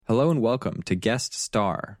Hello and welcome to Guest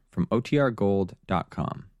Star from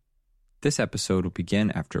OTRGold.com. This episode will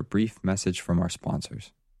begin after a brief message from our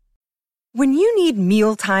sponsors. When you need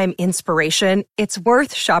mealtime inspiration, it's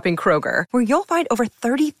worth shopping Kroger, where you'll find over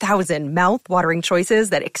 30,000 mouth-watering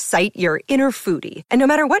choices that excite your inner foodie. And no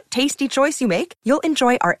matter what tasty choice you make, you'll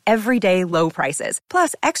enjoy our everyday low prices,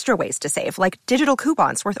 plus extra ways to save, like digital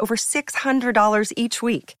coupons worth over $600 each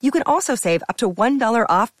week. You can also save up to $1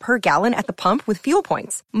 off per gallon at the pump with fuel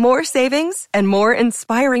points. More savings and more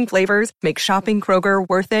inspiring flavors make shopping Kroger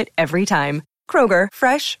worth it every time. Kroger,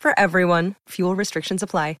 fresh for everyone. Fuel restrictions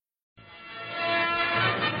apply.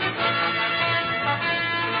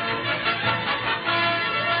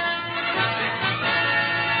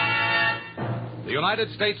 The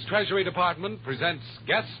United States Treasury Department presents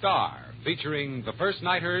Guest Star, featuring the First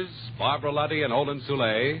Nighters, Barbara Luddy and Olin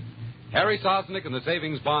Soule, Harry Sosnick and the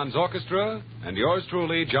Savings Bonds Orchestra, and yours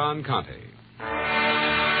truly, John Conte.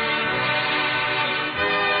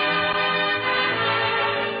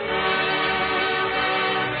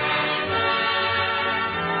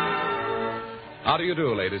 How do you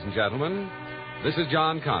do, ladies and gentlemen? This is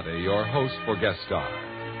John Conte, your host for Guest Star,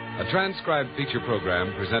 a transcribed feature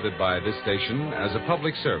program presented by this station as a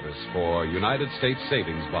public service for United States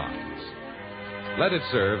Savings Bonds. Let it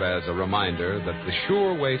serve as a reminder that the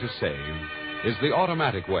sure way to save is the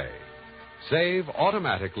automatic way. Save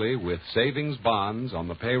automatically with savings bonds on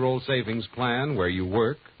the payroll savings plan where you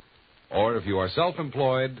work, or if you are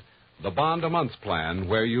self-employed, the bond-a-month plan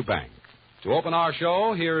where you bank. To open our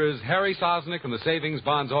show, here is Harry Sosnick and the Savings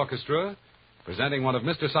Bonds Orchestra, presenting one of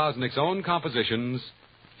Mr. Sosnick's own compositions,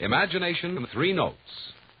 Imagination in 3 Notes.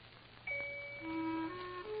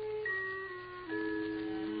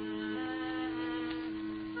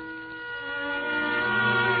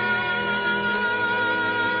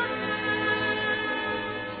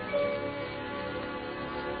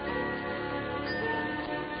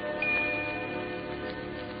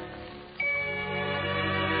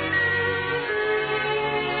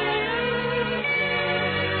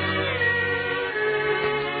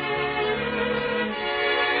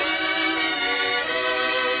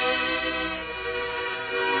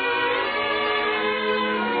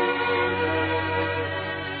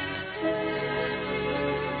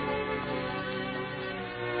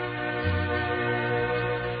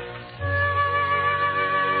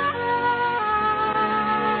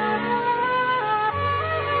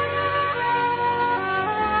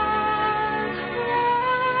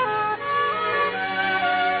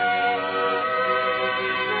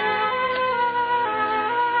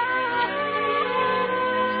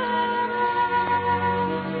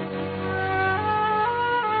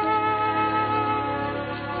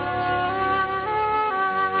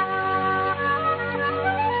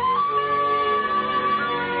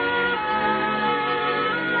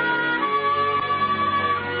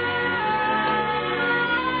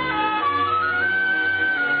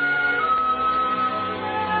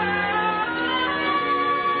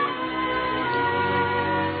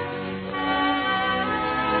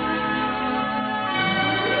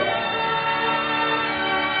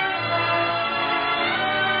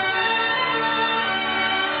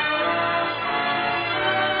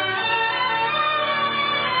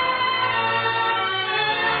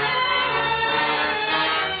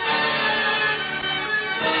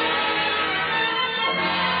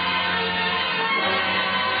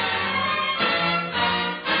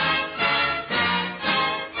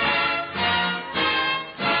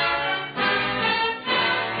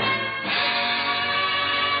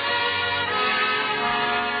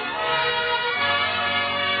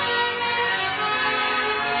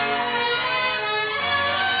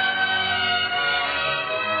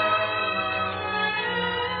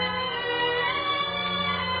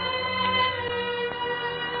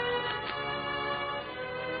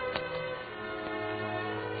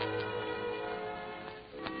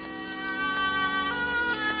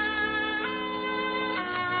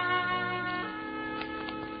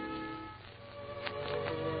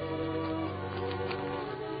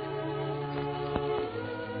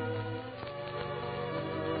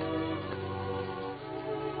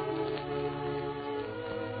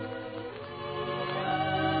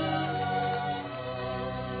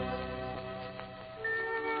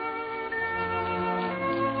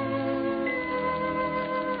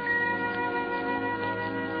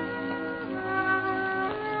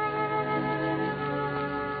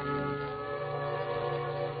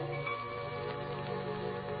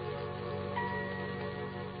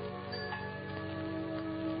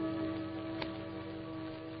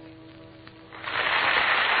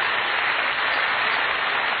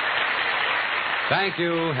 Thank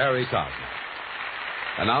you, Harry Sosnick.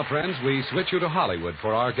 And now, friends, we switch you to Hollywood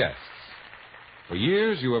for our guests. For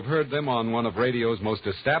years, you have heard them on one of radio's most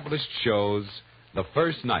established shows, The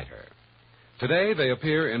First Nighter. Today, they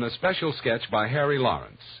appear in a special sketch by Harry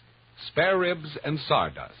Lawrence, Spare Ribs and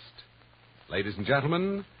Sawdust. Ladies and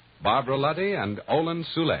gentlemen, Barbara Luddy and Olin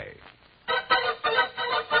Soule.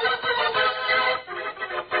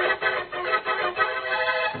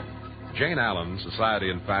 Jane Allen,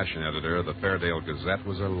 society and fashion editor of the Fairdale Gazette,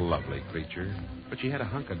 was a lovely creature, but she had a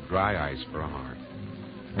hunk of dry ice for a heart.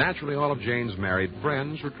 Naturally, all of Jane's married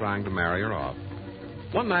friends were trying to marry her off.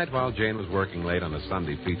 One night while Jane was working late on a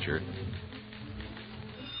Sunday feature...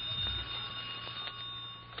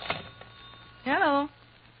 Hello.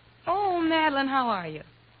 Oh, Madeline, how are you?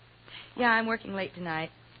 Yeah, I'm working late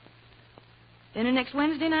tonight. Dinner next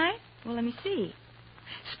Wednesday night? Well, let me see.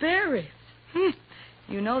 Spare ribs.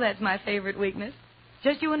 You know that's my favorite weakness.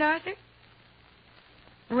 Just you and Arthur?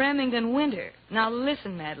 Remington Winter. Now,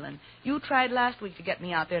 listen, Madeline. You tried last week to get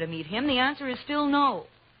me out there to meet him. The answer is still no.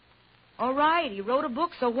 All right, he wrote a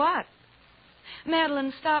book, so what?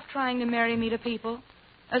 Madeline, stop trying to marry me to people.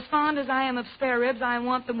 As fond as I am of spare ribs, I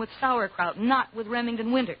want them with sauerkraut, not with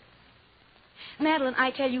Remington Winter. Madeline,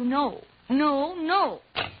 I tell you no. No, no.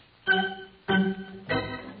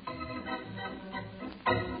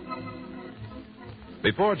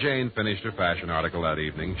 Before Jane finished her fashion article that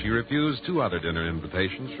evening, she refused 2 other dinner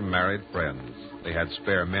invitations from married friends. They had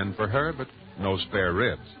spare men for her, but no spare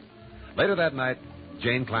ribs. Later that night,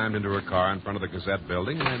 Jane climbed into her car in front of the Gazette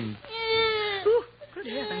building and... Ooh, good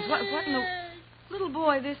heavens, what in the... Little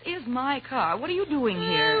boy, this is my car. What are you doing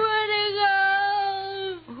here? I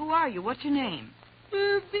want to go. Who are you? What's your name?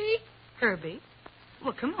 Herbie. Herbie?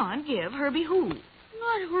 Well, come on, give. Herbie who?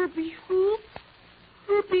 Not Herbie who.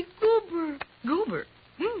 Herbie Goober. Goober?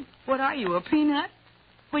 What are you, a peanut?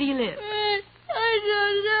 Where do you live? I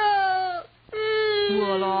don't know.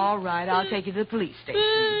 Well, all right. I'll take you to the police station.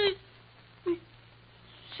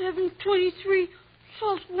 723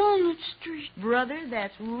 South Walnut Street. Brother,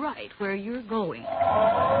 that's right where you're going.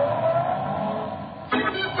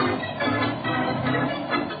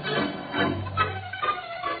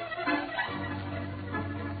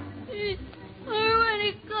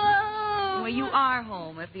 Well, you are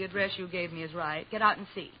home if the address you gave me is right. Get out and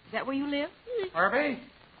see. Is that where you live? Herbie?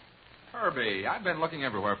 Herbie, I've been looking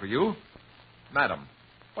everywhere for you. Madam,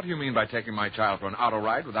 what do you mean by taking my child for an auto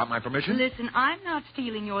ride without my permission? Listen, I'm not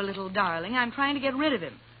stealing your little darling. I'm trying to get rid of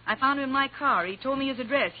him. I found him in my car. He told me his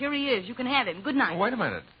address. Here he is. You can have him. Good night. Oh, wait a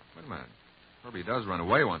minute. Herbie does run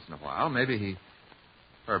away once in a while. Maybe he...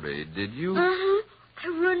 Herbie, did you... Uh-huh. I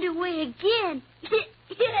run away again.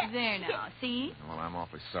 There now. See? Well, I'm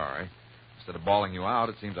awfully sorry. Instead of bawling you out,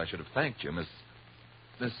 it seems I should have thanked you, Miss...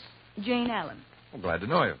 Jane Allen. Well, glad to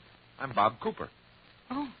know you. I'm Bob Cooper.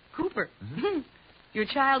 Oh, Cooper. Mm-hmm. Your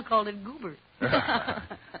child called it Goober.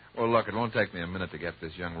 Well, look, it won't take me a minute to get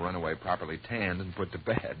this young runaway properly tanned and put to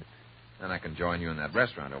bed. Then I can join you in that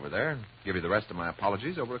restaurant over there and give you the rest of my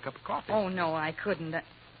apologies over a cup of coffee. Oh, no, I couldn't.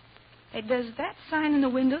 Hey, does that sign in the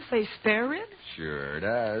window say spare ribs? Sure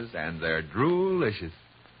does, and they're droolicious.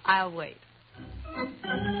 I'll wait.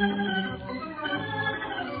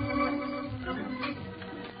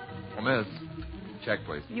 Well, miss, check,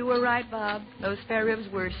 please. You were right, Bob. Those spare ribs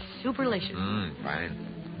were superlicious. Fine.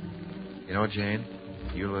 You know what, Jane?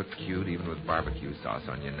 You look cute even with barbecue sauce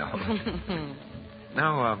on your nose.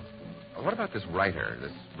 Now, what about this writer,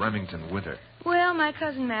 this Remington Winter? Well, my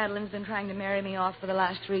cousin Madeline's been trying to marry me off for the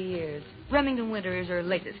last 3 years. Remington Winter is her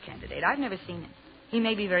latest candidate. I've never seen him. He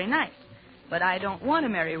may be very nice, but I don't want to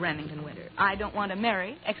marry Remington Winter. I don't want to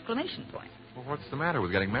marry, exclamation point. Well, what's the matter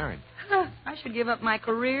with getting married? I should give up my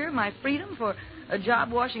career, my freedom for a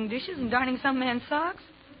job washing dishes and darning some man's socks.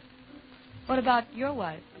 What about your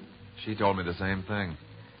wife? She told me the same thing.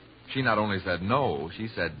 She not only said no, she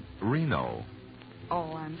said Reno.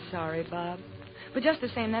 Oh, I'm sorry, Bob. But just the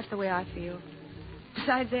same, that's the way I feel.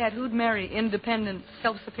 Besides that, who'd marry independent,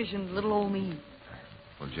 self-sufficient little old me?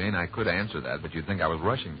 Well, Jane, I could answer that, but you'd think I was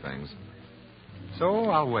rushing things. So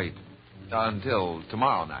I'll wait until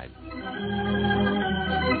tomorrow night.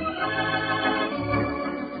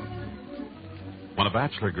 When a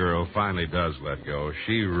bachelor girl finally does let go,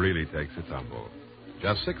 she really takes a tumble.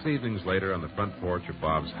 Just 6 evenings later, on the front porch of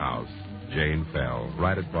Bob's house, Jane fell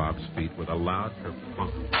right at Bob's feet with a loud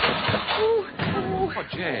kerplunk. Oh,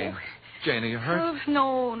 Jane. Jane, are you hurt?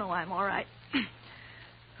 No, I'm all right.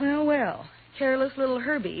 Well, careless little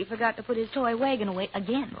Herbie forgot to put his toy wagon away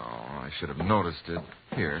again. Oh, I should have noticed it.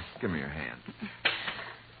 Here, give me your hand.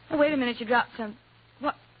 Oh, wait a minute, you dropped some...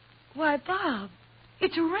 What? Why, Bob,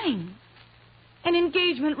 it's a ring. An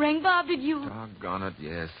engagement ring. Bob, did you... Doggone it,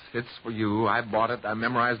 yes. It's for you. I bought it. I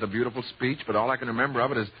memorized a beautiful speech, but all I can remember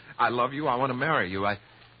of it is, I love you, I want to marry you.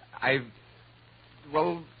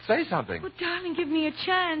 Well, say something. Well, darling, give me a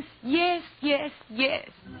chance. Yes, yes, yes.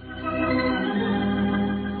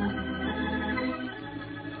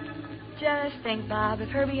 Just think, Bob, if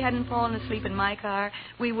Herbie hadn't fallen asleep in my car,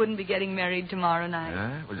 we wouldn't be getting married tomorrow night.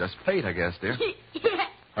 Yeah, well, just fate, I guess, dear. Yeah.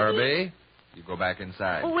 Herbie, you go back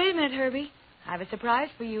inside. Oh, wait a minute, Herbie. I have a surprise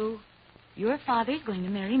for you. Your father's going to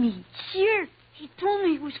marry me. Sure. He told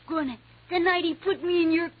me he was gonna. The night he put me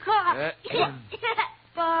in your car.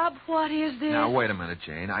 Bob, what is this? Now, wait a minute,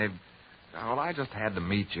 Jane. I just had to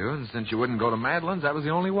meet you, and since you wouldn't go to Madeline's, that was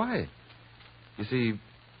the only way. You see,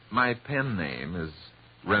 my pen name is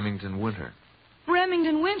Remington Winter.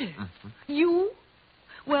 Remington Winter? Mm-hmm. You?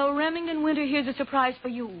 Well, Remington Winter, here's a surprise for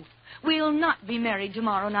you. We'll not be married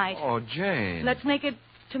tomorrow night. Oh, Jane. Let's make it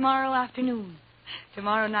tomorrow afternoon.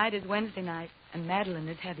 Tomorrow night is Wednesday night, and Madeline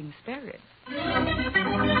is having spare ribs.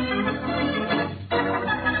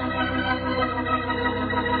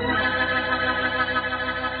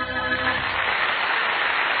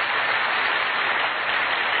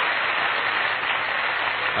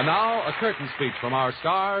 And now, a curtain speech from our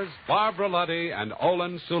stars, Barbara Luddy and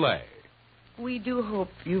Olin Soule. We do hope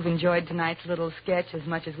you've enjoyed tonight's little sketch as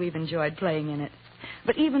much as we've enjoyed playing in it.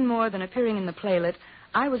 But even more than appearing in the playlet,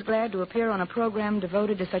 I was glad to appear on a program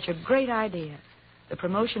devoted to such a great idea, the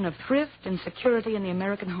promotion of thrift and security in the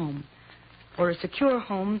American home. For a secure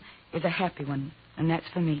home is a happy one, and that's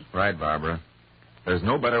for me. Right, Barbara. There's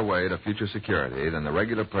no better way to future security than the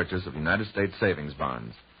regular purchase of United States savings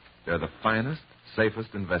bonds. They're the finest, safest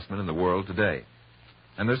investment in the world today.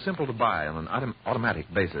 And they're simple to buy on an automatic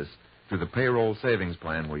basis through the payroll savings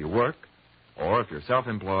plan where you work, or if you're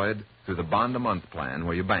self-employed, through the bond-a-month plan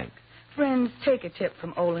where you bank. Friends, take a tip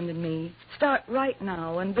from Olin and me. Start right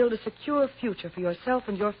now and build a secure future for yourself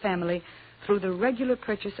and your family through the regular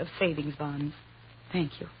purchase of savings bonds.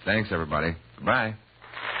 Thank you. Thanks, everybody. Goodbye.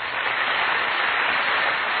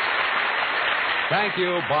 Thank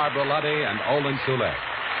you, Barbara Luddy and Olin Soule.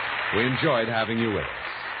 We enjoyed having you with us.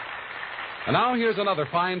 And now here's another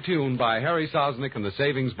fine tune by Harry Sosnick and the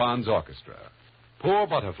Savings Bonds Orchestra, Poor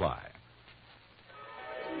Butterfly.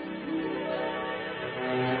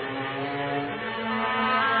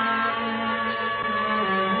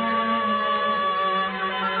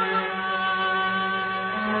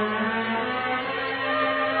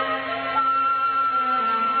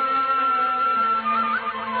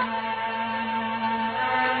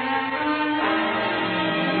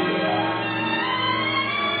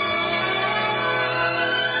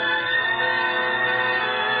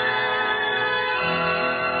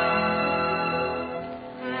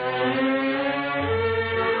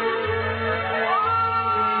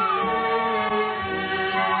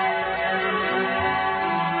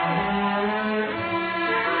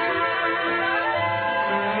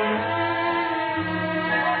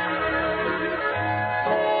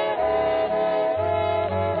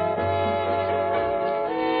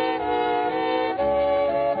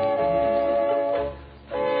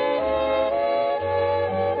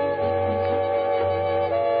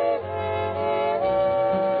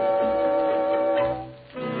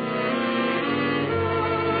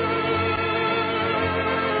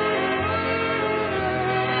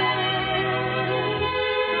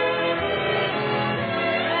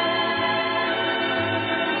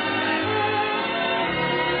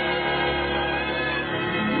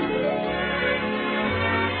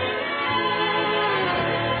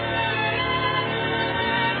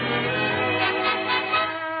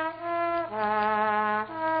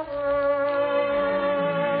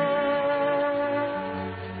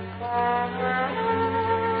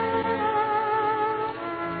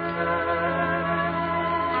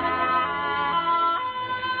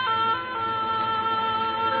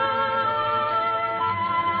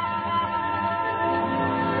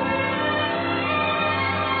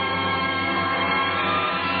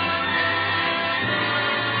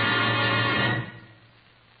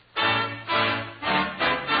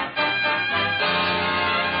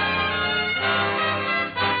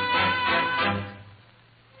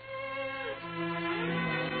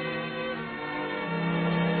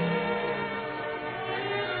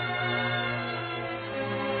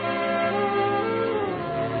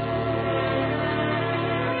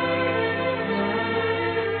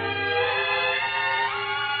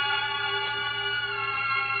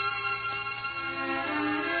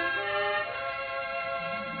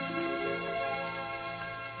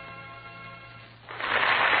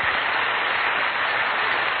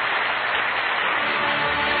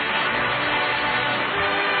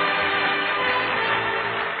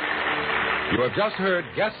 You have just heard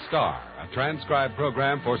Guest Star, a transcribed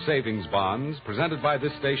program for savings bonds presented by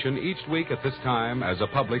this station each week at this time as a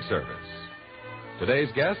public service.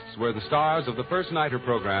 Today's guests were the stars of the first nighter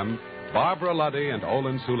program, Barbara Luddy and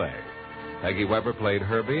Olin Soule. Peggy Weber played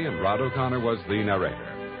Herbie, and Rod O'Connor was the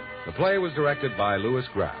narrator. The play was directed by Louis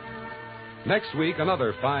Graff. Next week,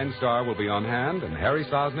 another fine star will be on hand, and Harry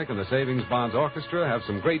Sosnick and the Savings Bonds Orchestra have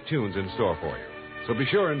some great tunes in store for you. So be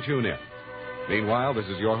sure and tune in. Meanwhile, this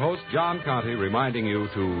is your host, John Conte, reminding you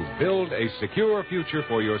to build a secure future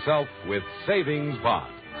for yourself with Savings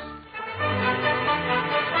Bonds.